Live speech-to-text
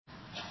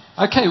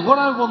Okay, what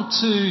I want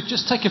to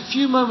just take a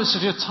few moments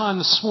of your time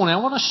this morning, I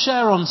want to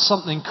share on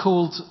something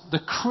called the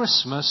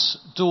Christmas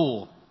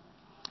door.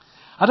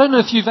 I don't know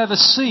if you've ever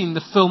seen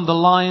the film The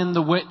Lion,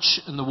 the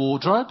Witch and the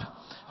Wardrobe.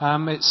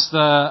 It's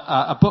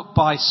a book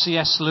by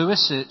C.S.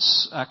 Lewis.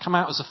 It's come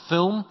out as a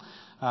film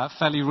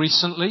fairly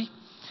recently.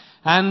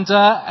 And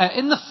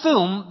in the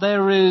film,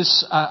 there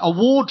is a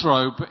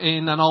wardrobe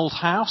in an old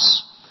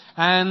house.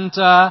 And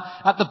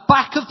at the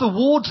back of the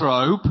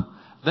wardrobe,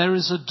 there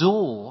is a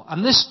door.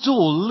 And this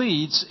door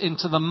leads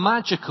into the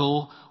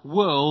magical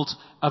world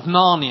of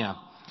Narnia.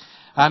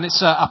 And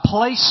it's a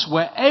place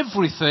where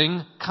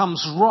everything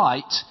comes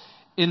right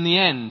in the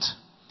end.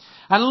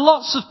 And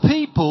lots of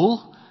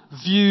people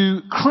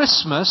view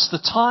Christmas, the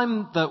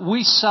time that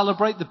we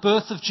celebrate the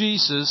birth of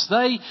Jesus,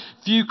 they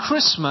view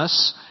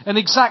Christmas in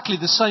exactly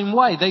the same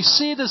way. They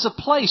see it as a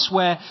place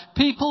where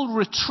people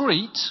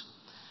retreat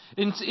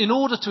in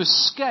order to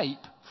escape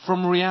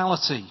from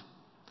reality.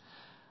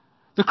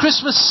 The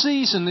Christmas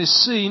season is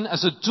seen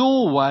as a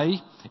doorway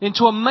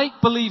into a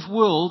make-believe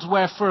world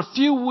where for a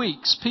few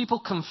weeks people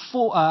can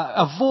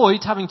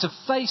avoid having to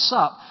face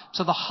up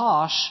to the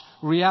harsh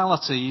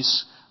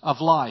realities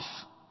of life.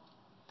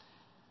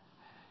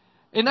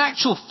 In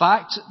actual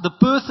fact, the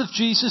birth of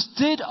Jesus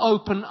did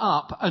open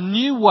up a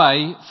new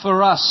way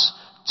for us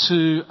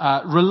to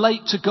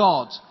relate to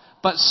God.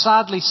 But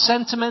sadly,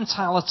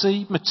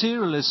 sentimentality,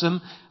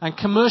 materialism, and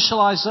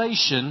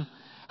commercialization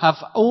have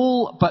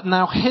all but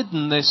now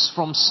hidden this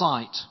from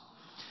sight.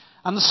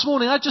 And this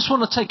morning, I just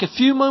want to take a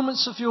few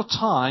moments of your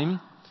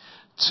time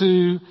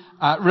to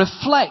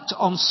reflect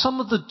on some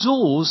of the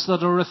doors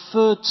that are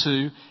referred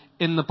to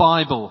in the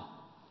Bible.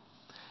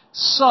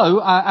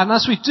 So, and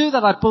as we do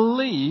that, I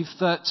believe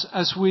that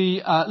as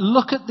we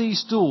look at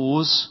these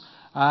doors,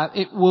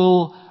 it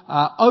will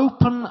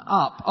open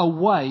up a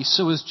way.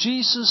 So as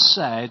Jesus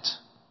said,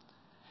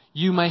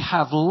 you may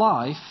have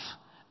life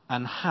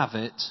and have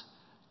it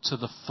to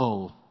the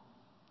full.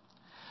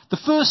 The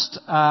first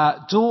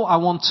door I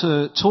want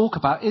to talk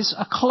about is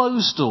a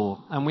closed door.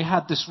 And we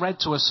had this read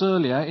to us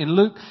earlier. In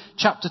Luke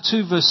chapter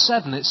 2 verse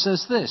 7 it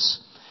says this.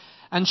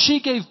 And she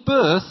gave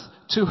birth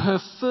to her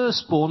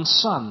firstborn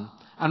son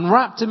and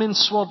wrapped him in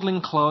swaddling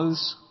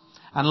clothes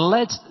and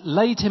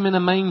laid him in a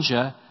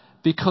manger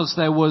because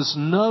there was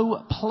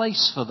no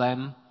place for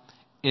them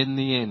in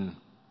the inn.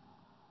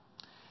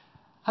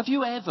 Have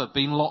you ever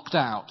been locked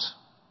out?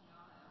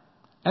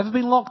 Ever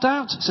been locked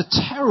out? It's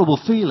a terrible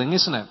feeling,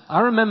 isn't it?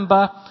 I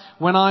remember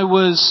when I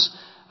was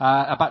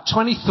about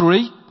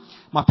 23,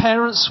 my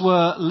parents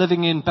were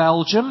living in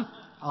Belgium.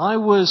 I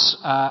was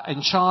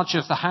in charge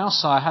of the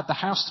house. I had the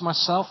house to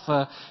myself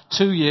for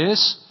 2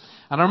 years.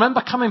 And I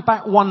remember coming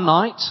back one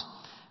night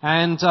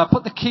and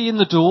put the key in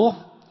the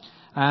door.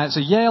 It's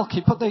a Yale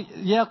key. Put the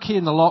Yale key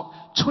in the lock,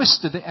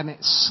 twisted it, and it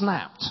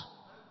snapped.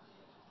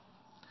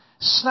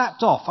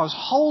 Snapped off. I was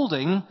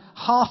holding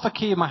half a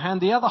key in my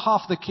hand. The other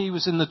half of the key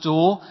was in the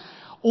door.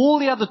 All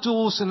the other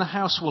doors in the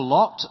house were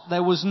locked.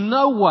 There was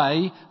no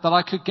way that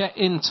I could get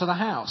into the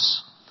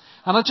house.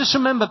 And I just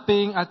remember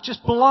being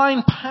just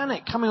blind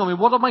panic coming on me.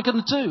 What am I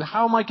going to do?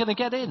 How am I going to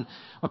get in?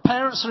 My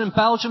parents are in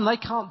Belgium. They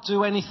can't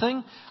do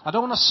anything. I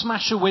don't want to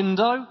smash a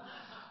window.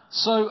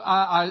 So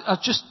I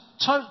just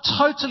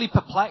totally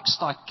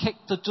perplexed. I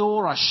kicked the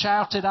door. I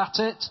shouted at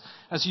it.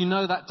 As you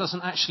know, that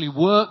doesn't actually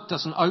work,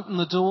 doesn't open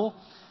the door.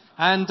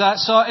 And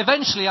so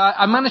eventually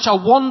I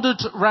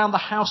wandered around the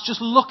house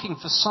just looking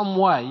for some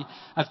way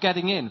of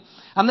getting in.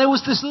 And there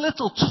was this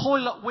little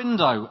toilet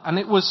window, and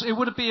it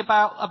would be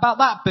about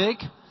that big,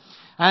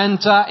 and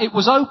it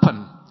was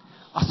open.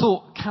 I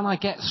thought, can I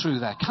get through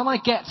there? Can I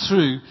get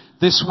through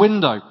this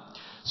window?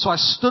 So I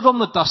stood on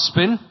the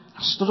dustbin,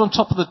 I stood on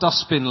top of the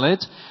dustbin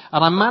lid,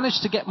 and I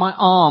managed to get my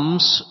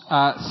arms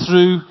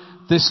through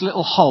this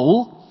little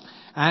hole.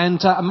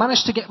 And I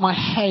managed to get my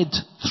head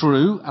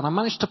through, and I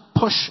managed to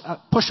push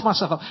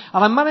myself up.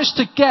 And I managed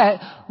to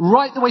get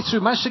right the way through,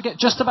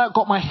 just about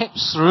got my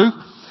hips through.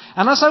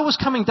 And as I was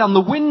coming down,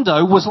 the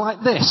window was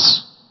like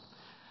this.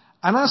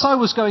 And as I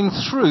was going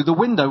through, the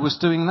window was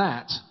doing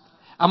that.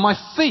 And my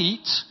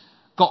feet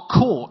got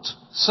caught.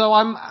 So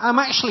I'm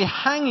actually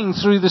hanging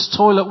through this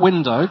toilet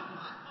window.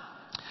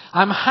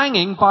 I'm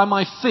hanging by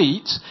my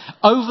feet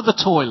over the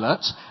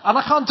toilet, and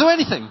I can't do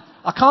anything.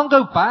 I can't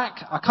go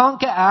back. I can't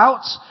get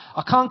out.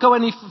 I can't go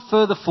any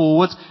further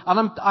forward.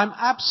 And I'm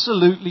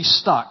absolutely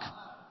stuck.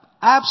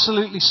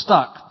 Absolutely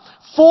stuck.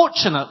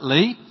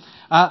 Fortunately,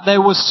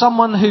 there was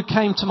someone who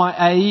came to my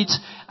aid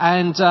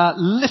and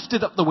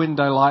lifted up the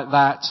window like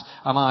that,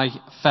 and I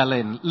fell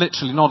in.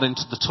 Literally not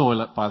into the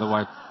toilet, by the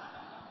way.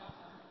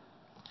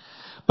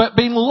 But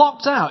being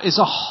locked out is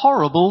a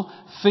horrible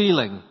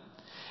feeling.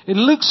 In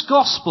Luke's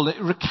Gospel,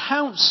 it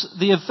recounts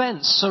the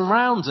events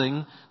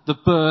surrounding the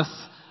birth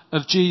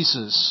of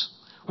Jesus.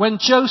 When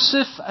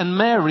Joseph and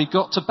Mary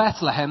got to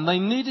Bethlehem, they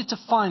needed to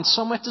find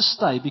somewhere to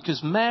stay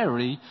because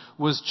Mary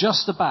was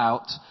just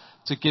about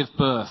to give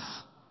birth.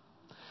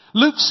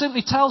 Luke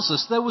simply tells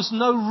us there was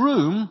no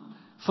room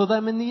for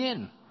them in the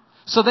inn.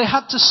 So they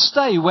had to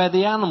stay where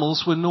the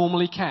animals were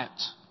normally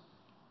kept.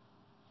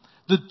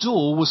 The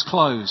door was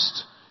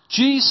closed.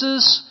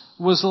 Jesus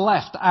was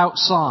left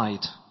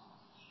outside.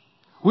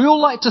 We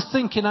all like to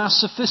think in our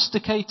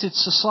sophisticated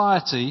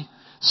society,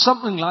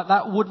 something like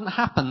that wouldn't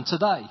happen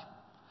today.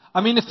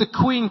 I mean, if the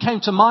Queen came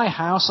to my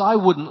house, I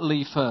wouldn't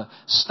leave her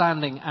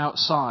standing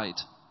outside.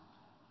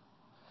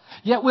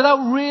 Yet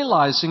without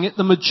realizing it,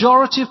 the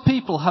majority of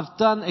people have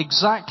done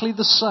exactly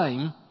the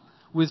same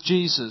with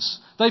Jesus.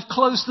 They've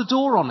closed the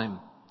door on him.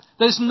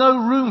 There's no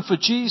room for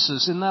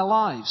Jesus in their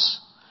lives.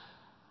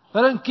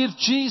 They don't give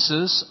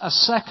Jesus a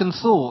second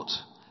thought.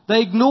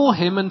 They ignore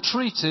him and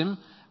treat him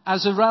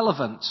as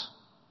irrelevant.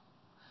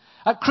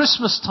 At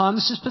Christmas time,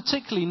 this is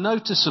particularly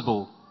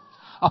noticeable.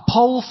 A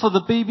poll for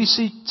the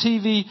BBC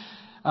TV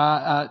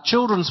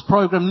children's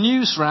programme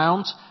News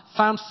Round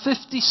found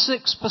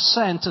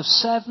 56% of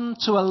 7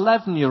 to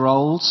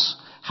 11-year-olds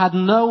had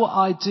no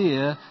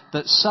idea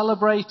that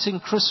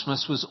celebrating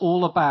Christmas was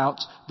all about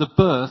the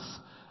birth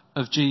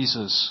of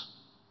Jesus.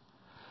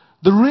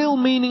 The real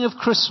meaning of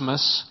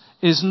Christmas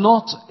is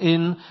not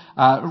in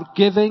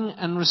giving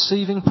and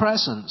receiving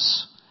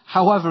presents,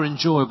 however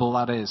enjoyable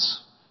that is.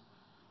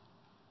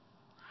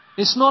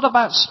 It's not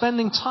about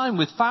spending time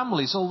with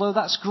families, although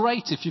that's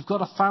great if you've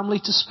got a family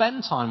to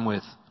spend time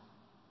with.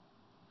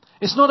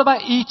 It's not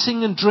about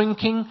eating and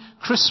drinking,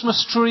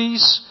 Christmas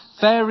trees,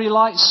 fairy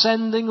lights,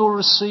 sending or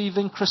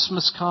receiving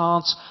Christmas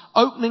cards,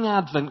 opening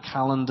advent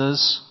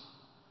calendars.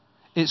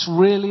 It's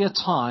really a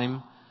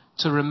time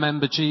to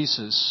remember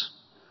Jesus.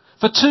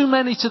 For too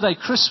many today,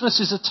 Christmas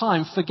is a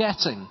time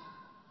forgetting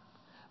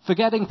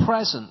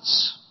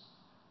presents.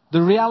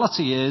 The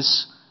reality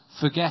is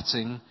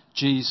forgetting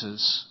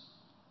Jesus.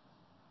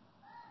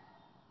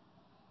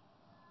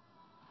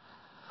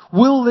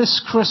 Will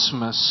this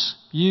Christmas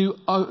you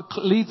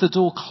leave the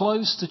door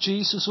closed to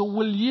Jesus, or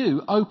will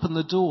you open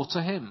the door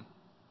to him?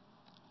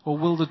 Or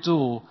will the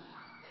door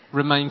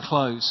remain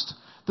closed?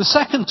 The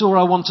second door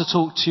I want to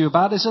talk to you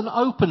about is an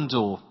open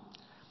door.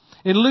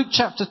 In Luke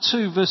chapter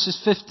 2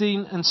 verses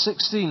 15 and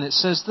 16 it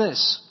says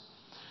this: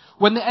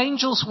 When the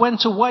angels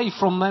went away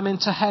from them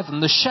into heaven,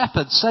 the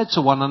shepherds said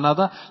to one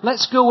another,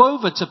 "Let's go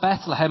over to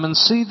Bethlehem and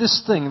see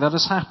this thing that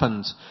has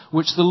happened,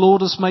 which the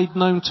Lord has made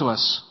known to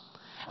us."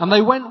 And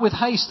they went with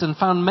haste and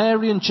found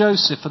Mary and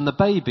Joseph and the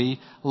baby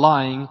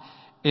lying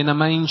in a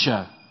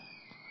manger.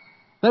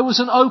 There was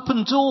an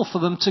open door for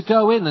them to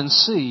go in and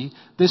see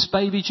this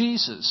baby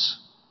Jesus.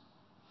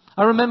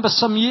 I remember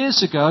some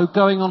years ago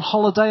going on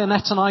holiday,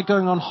 Annette and I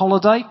going on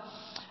holiday,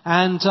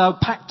 and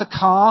packed a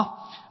car,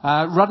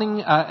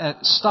 running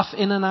stuff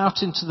in and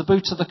out into the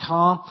boot of the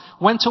car,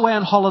 went away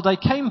on holiday,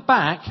 came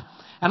back,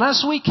 and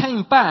as we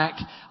came back,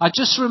 I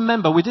just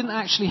remember we didn't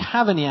actually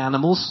have any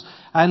animals,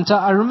 and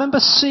I remember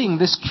seeing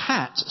this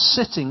cat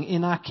sitting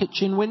in our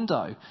kitchen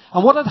window.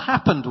 And what had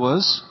happened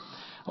was,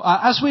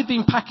 as we'd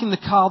been packing the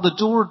car, the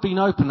door had been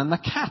open and the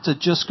cat had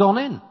just gone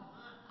in.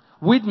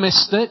 We'd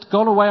missed it,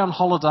 gone away on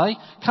holiday,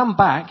 come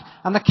back,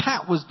 and the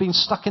cat was being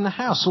stuck in the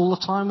house all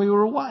the time we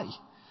were away.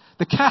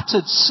 The cat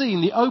had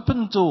seen the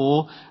open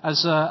door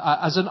as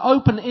an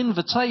open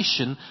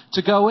invitation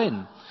to go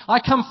in. I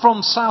come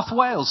from South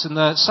Wales, in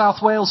the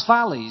South Wales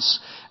valleys,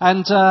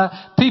 and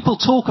people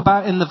talk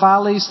about in the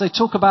valleys, they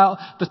talk about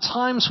the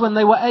times when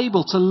they were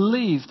able to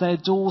leave their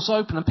doors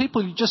open, and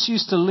people just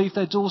used to leave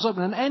their doors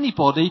open, and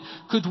anybody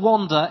could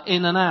wander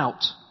in and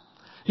out.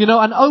 You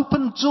know, an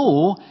open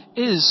door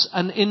is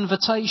an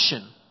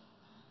invitation.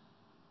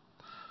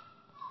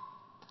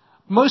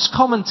 Most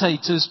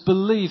commentators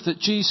believe that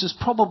Jesus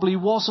probably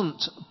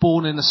wasn't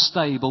born in a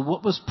stable,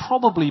 but was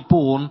probably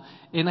born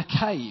in a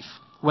cave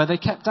where they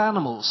kept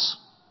animals.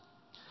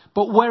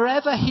 But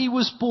wherever he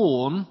was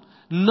born,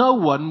 no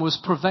one was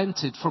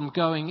prevented from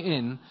going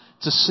in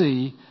to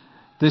see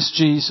this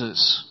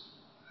Jesus.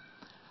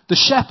 The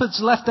shepherds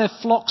left their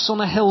flocks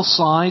on a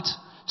hillside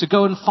to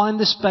go and find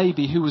this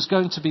baby who was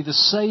going to be the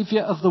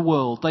Saviour of the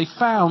world. They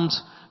found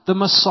the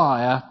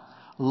Messiah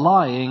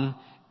lying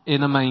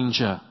in a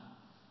manger.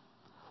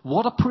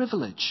 What a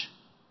privilege.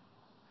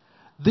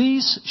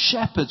 These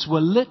shepherds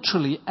were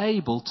literally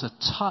able to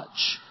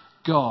touch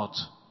God.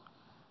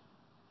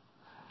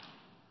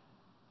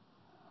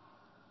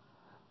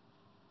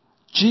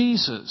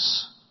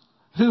 Jesus,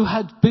 who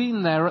had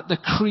been there at the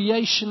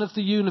creation of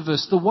the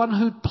universe, the one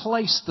who'd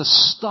placed the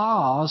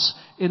stars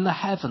in the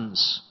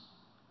heavens,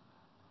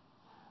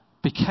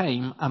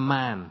 became a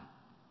man.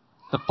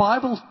 The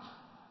Bible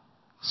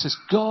says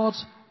God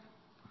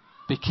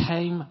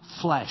became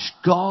flesh.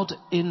 God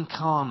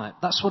incarnate.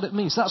 That's what it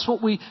means. That's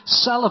what we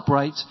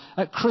celebrate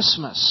at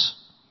Christmas.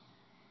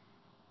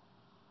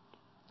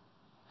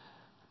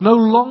 No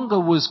longer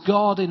was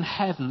God in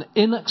heaven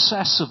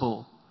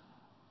inaccessible,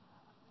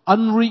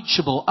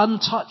 unreachable,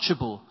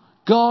 untouchable.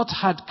 God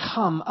had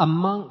come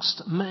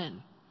amongst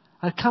men,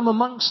 had come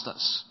amongst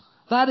us.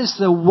 That is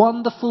the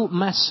wonderful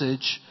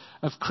message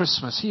of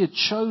Christmas. He had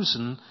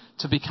chosen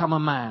to become a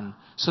man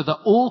so that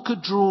all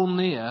could draw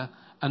near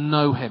and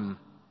know him.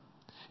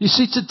 You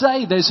see,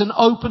 today there's an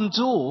open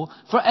door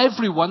for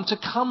everyone to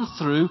come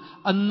through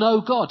and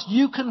know God.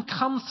 You can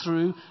come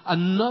through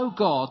and know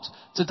God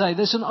today.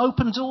 There's an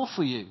open door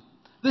for you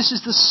This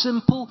is the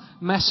simple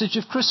message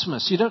of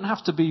Christmas. You don't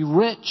have to be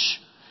rich,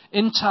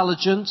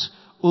 intelligent,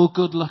 or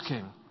good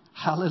looking.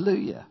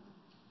 Hallelujah.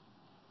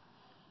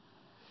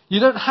 You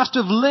don't have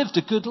to have lived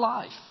a good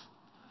life.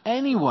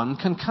 Anyone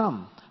can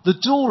come. The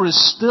door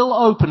is still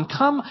open.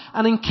 Come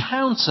and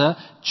encounter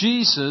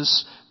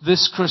Jesus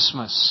this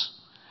Christmas.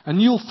 And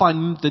you'll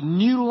find the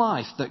new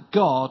life that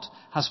God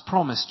has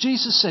promised.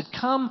 Jesus said,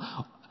 "Come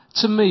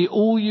to me,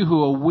 all you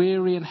who are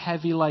weary and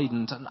heavy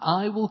laden, and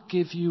I will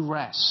give you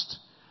rest.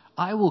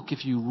 I will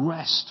give you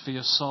rest for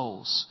your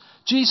souls."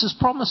 Jesus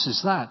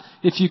promises that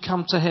if you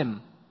come to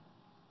him.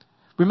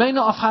 We may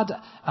not have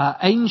had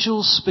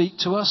angels speak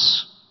to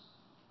us.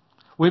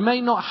 We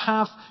may not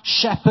have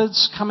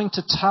shepherds coming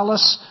to tell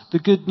us the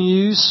good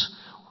news.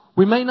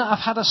 We may not have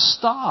had a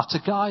star to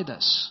guide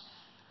us.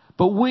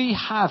 But we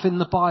have in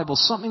the Bible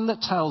something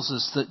that tells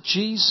us that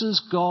Jesus,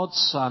 God's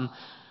Son,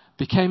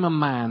 became a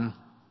man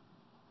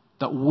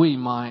that we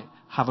might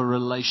have a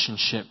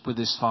relationship with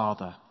his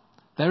Father.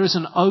 There is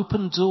an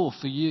open door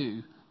for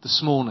you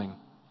this morning.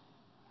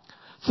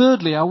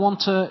 Thirdly, I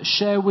want to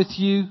share with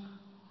you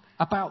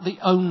about the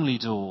only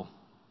door.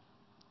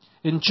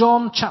 In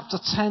John chapter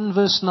 10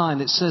 verse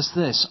 9 it says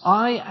this,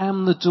 "I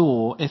am the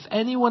door. If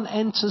anyone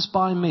enters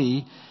by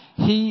me,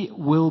 he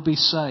will be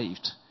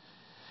saved."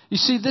 You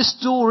see, this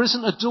door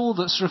isn't a door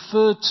that's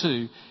referred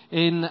to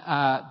in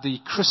the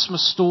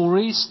Christmas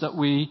stories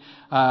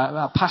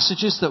that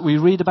passages that we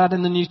read about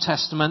in the New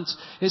Testament.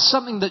 It's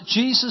something that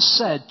Jesus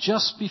said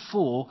just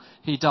before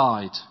he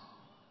died.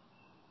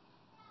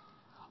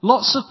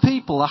 Lots of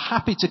people are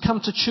happy to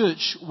come to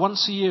church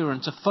once a year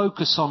and to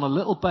focus on a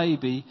little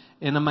baby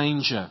in a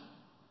manger.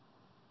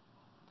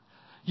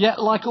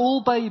 Yet, like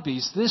all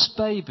babies, this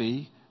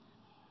baby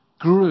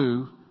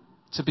grew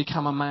to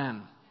become a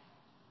man.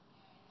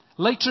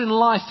 Later in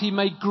life, he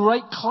made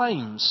great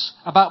claims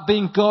about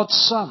being God's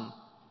son.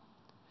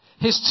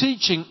 His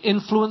teaching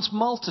influenced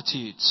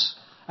multitudes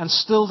and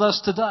still does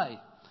today.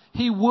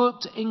 He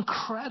worked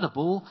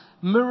incredible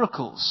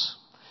miracles.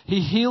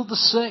 He healed the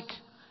sick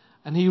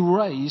and he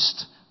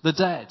raised the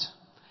dead.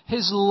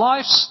 His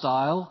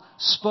lifestyle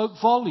spoke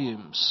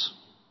volumes.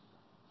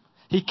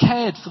 He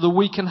cared for the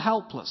weak and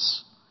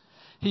helpless.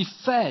 He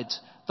fed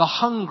the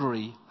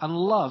hungry and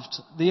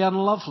loved the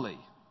unlovely.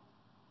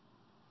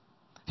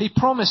 He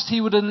promised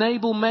he would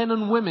enable men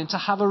and women to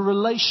have a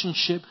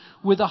relationship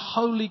with a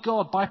holy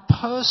God by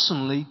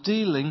personally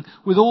dealing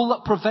with all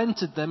that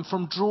prevented them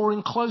from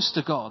drawing close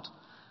to God.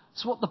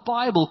 It's what the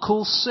Bible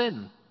calls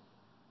sin.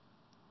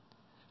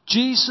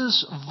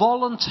 Jesus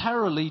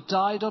voluntarily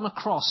died on a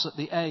cross at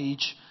the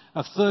age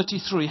of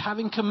 33,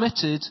 having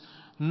committed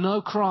no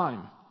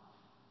crime.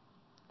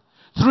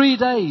 3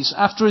 days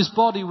after his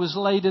body was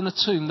laid in a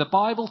tomb, the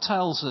Bible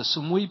tells us,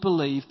 and we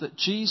believe, that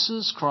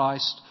Jesus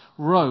Christ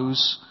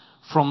rose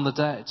from the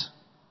dead.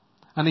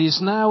 And he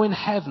is now in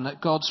heaven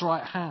at God's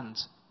right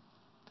hand.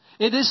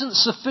 It isn't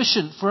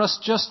sufficient for us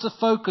just to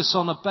focus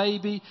on a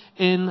baby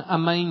in a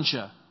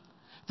manger.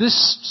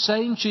 This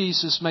same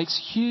Jesus makes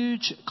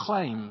huge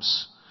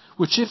claims,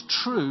 which, if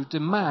true,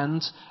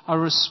 demand a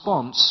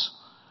response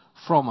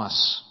from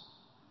us.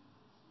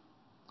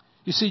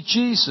 You see,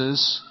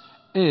 Jesus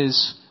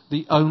is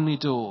the only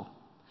door.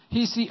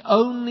 He's the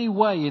only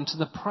way into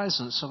the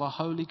presence of a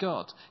holy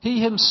God.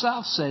 He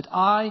himself said,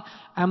 "I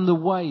am the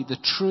way, the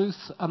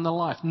truth, and the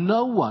life.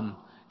 No one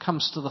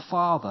comes to the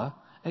Father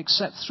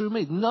except through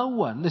me." No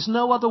one. There's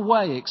no other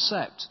way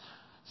except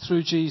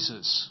through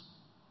Jesus.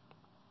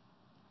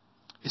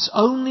 It's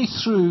only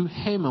through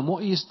him and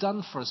what he has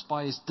done for us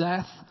by his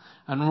death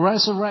and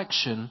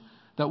resurrection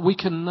that we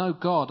can know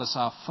God as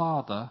our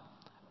Father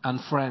and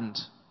friend.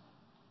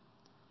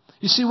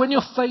 You see, when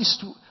you're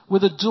faced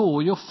with a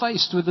door, you're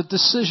faced with a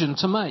decision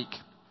to make.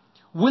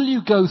 Will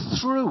you go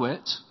through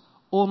it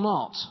or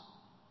not?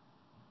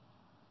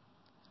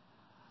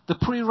 The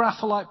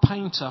pre-Raphaelite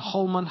painter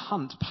Holman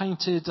Hunt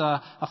painted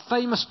a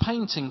famous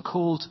painting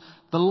called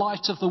The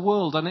Light of the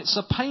World, and it's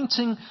a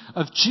painting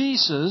of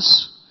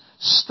Jesus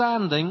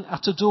standing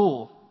at a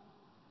door.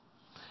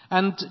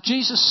 And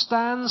Jesus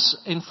stands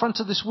in front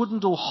of this wooden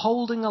door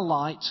holding a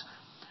light,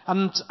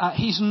 and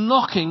he's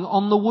knocking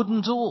on the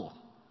wooden door.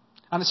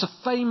 And it's a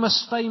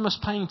famous, famous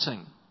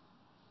painting.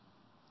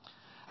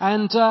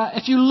 And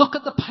if you look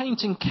at the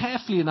painting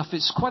carefully enough,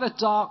 it's quite a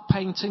dark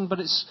painting,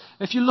 but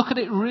if you look at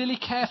it really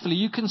carefully,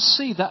 you can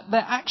see that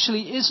there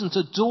actually isn't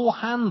a door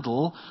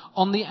handle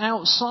on the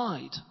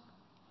outside.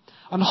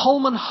 And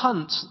Holman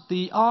Hunt,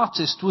 the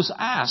artist, was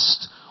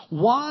asked,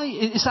 "Why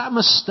is that a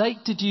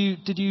mistake?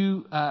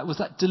 Was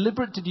that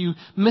deliberate? Did you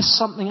miss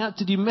something out?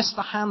 Did you miss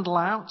the handle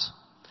out?"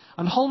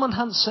 And Holman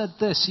Hunt said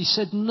this. He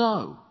said,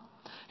 "No."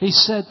 He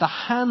said, "The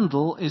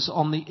handle is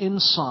on the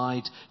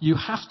inside. You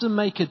have to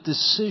make a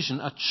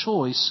decision, a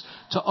choice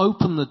to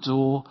open the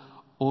door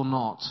or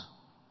not."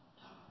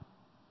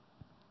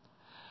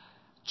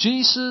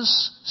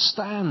 Jesus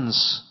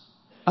stands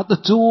at the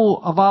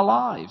door of our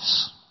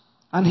lives,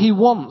 and he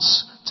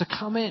wants to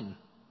come in.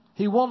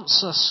 He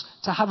wants us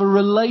to have a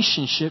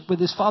relationship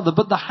with his Father,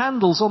 but the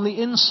handle's on the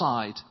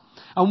inside.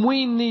 And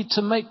we need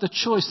to make the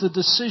choice, the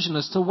decision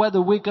as to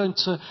whether we're going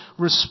to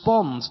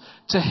respond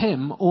to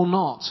him or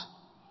not.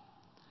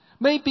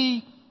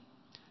 Maybe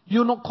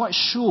you're not quite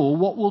sure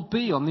what will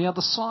be on the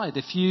other side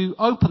if you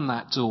open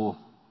that door.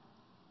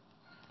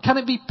 Can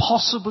it be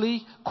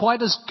possibly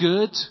quite as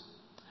good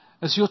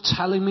as you're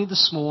telling me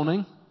this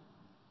morning?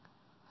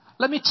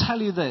 Let me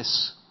tell you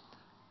this.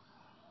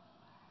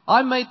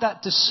 I made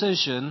that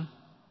decision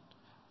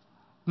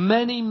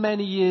many,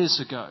 many years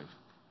ago.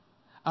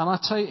 And I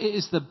tell you, it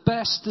is the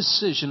best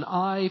decision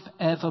I've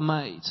ever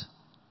made.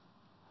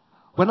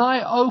 When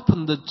I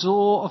opened the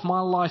door of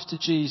my life to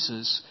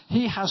Jesus,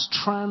 he has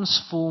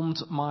transformed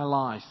my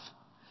life.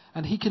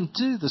 And he can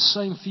do the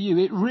same for you.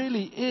 It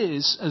really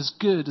is as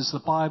good as the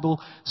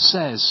Bible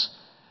says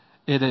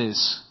it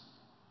is.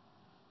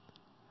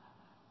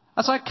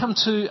 As I come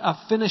to a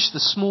finish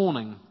this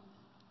morning,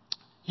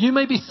 you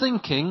may be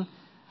thinking,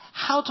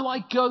 how do I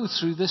go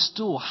through this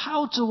door?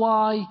 How do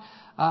I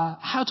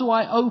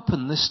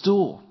open this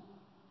door?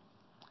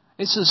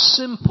 It's as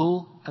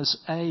simple as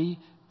A,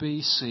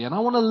 B, C. And I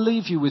want to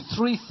leave you with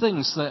 3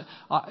 things that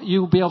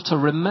you'll be able to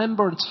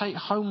remember and take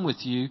home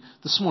with you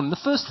this morning. The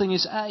first thing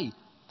is A.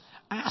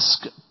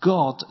 Ask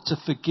God to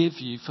forgive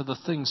you for the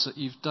things that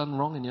you've done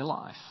wrong in your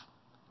life.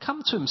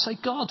 Come to him. Say,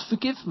 God,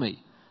 forgive me.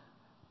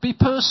 Be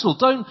personal.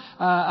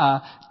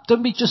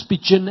 Don't just be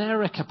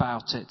generic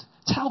about it.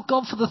 Tell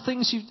God for the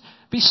things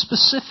be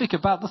specific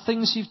about the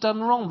things you've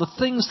done wrong.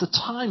 The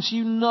times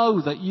you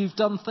know that you've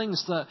done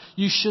things that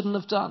you shouldn't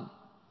have done.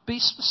 Be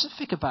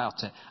specific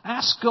about it.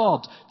 Ask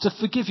God to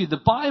forgive you.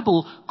 The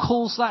Bible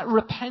calls that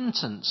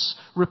repentance.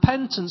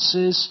 Repentance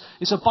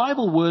is a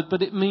Bible word,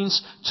 but it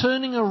means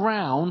turning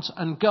around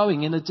and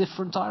going in a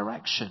different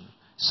direction.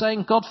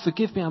 Saying, God,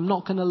 forgive me, I'm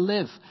not going to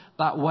live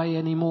that way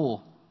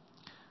anymore.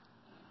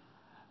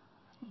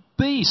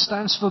 B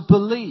stands for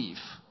believe.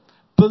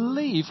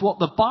 Believe what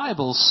the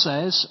Bible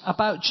says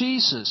about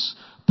Jesus.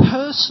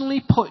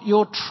 Personally put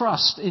your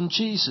trust in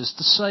Jesus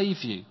to save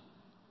you.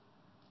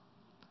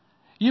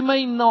 You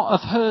may not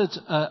have heard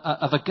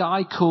of a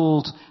guy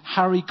called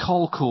Harry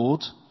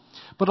Colcord,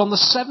 but on the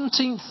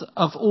 17th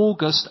of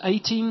August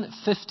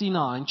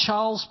 1859,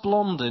 Charles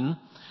Blondin,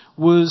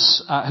 who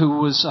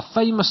was a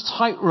famous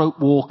tightrope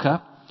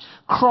walker,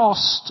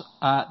 crossed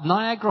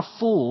Niagara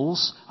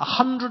Falls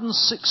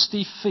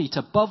 160 feet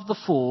above the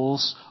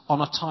falls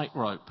on a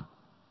tightrope.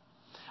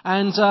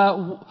 And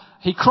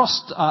he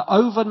crossed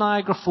over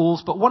Niagara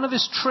Falls, but one of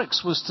his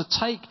tricks was to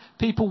take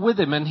people with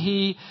him, and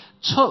he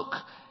took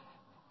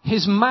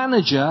his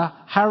manager,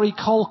 Harry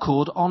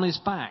Colcord, on his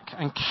back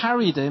and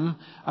carried him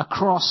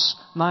across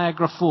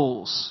Niagara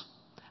Falls.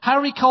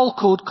 Harry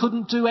Colcord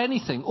couldn't do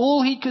anything.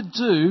 All he could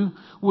do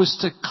was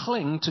to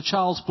cling to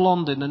Charles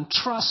Blondin and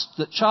trust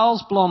that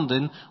Charles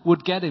Blondin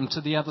would get him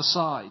to the other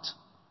side.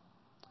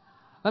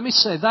 Let me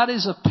say, that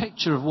is a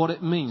picture of what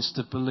it means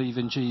to believe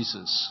in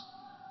Jesus.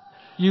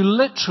 You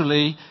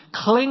literally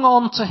cling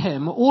on to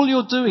him. All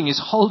you're doing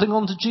is holding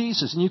on to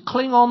Jesus, and you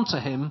cling on to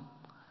him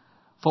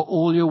for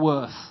all you're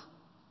worth.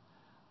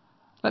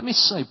 Let me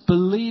say,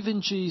 believe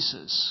in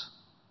Jesus.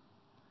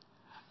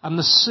 And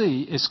the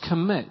C is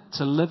commit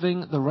to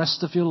living the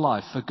rest of your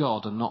life for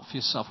God and not for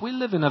yourself. We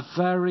live in a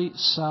very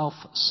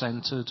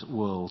self-centered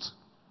world.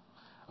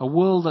 A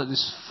world that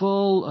is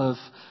full of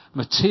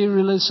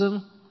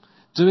materialism,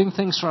 doing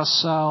things for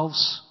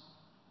ourselves.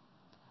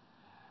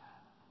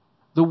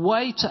 The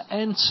way to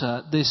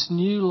enter this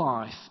new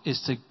life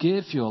is to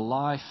give your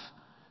life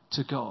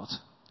to God.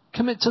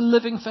 Commit to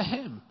living for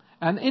him.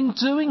 And in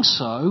doing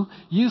so,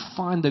 you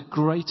find the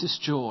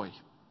greatest joy.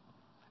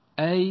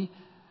 A,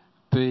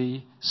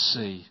 B,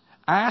 C.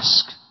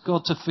 Ask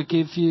God to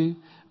forgive you.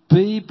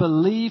 B,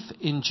 believe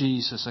in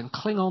Jesus and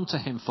cling on to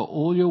him for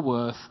all you're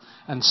worth.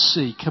 And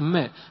C,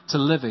 commit to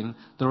living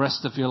the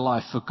rest of your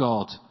life for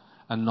God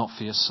and not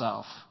for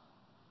yourself.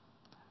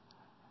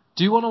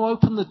 Do you want to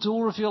open the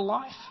door of your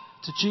life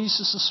to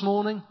Jesus this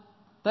morning?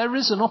 There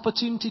is an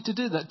opportunity to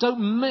do that.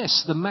 Don't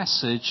miss the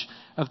message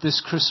of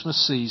this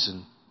Christmas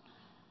season.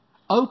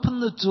 Open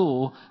the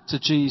door to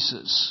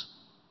Jesus.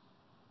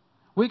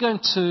 We're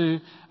going to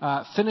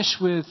finish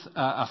with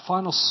a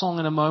final song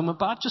in a moment,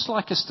 but I'd just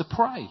like us to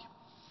pray.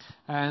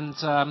 And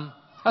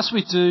as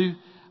we do,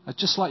 I'd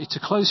just like you to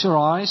close your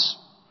eyes.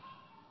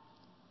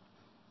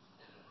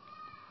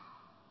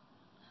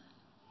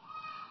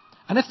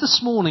 And if this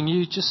morning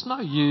you just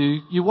know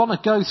you want to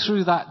go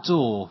through that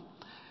door,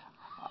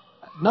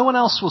 no one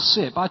else will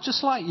see it, but I'd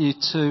just like you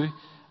to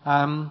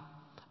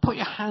put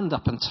your hand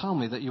up and tell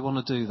me that you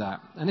want to do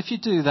that. And if you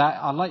do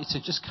that, I'd like you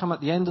to just come at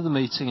the end of the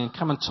meeting and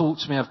come and talk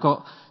to me. I've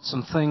got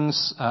some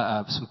things,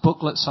 some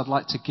booklets I'd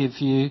like to give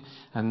you,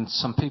 and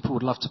some people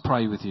would love to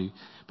pray with you.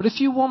 But if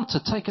you want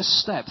to take a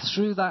step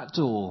through that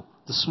door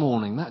this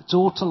morning, that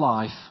door to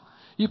life,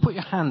 you put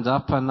your hand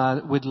up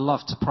and we'd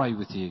love to pray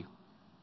with you.